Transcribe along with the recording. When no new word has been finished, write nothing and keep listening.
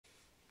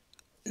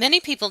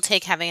Many people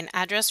take having an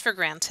address for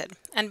granted,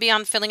 and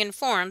beyond filling in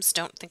forms,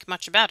 don't think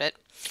much about it.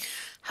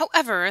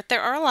 However,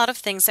 there are a lot of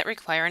things that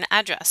require an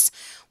address.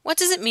 What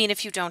does it mean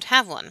if you don't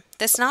have one?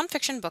 This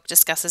nonfiction book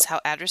discusses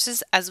how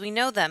addresses as we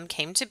know them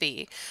came to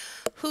be,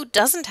 who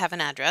doesn't have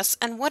an address,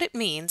 and what it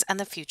means and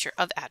the future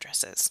of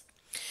addresses.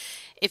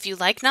 If you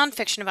like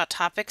nonfiction about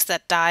topics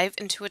that dive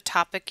into a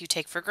topic you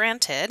take for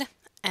granted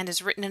and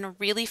is written in a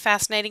really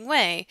fascinating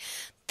way,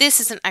 this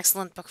is an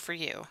excellent book for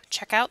you.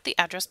 Check out the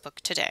address book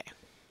today.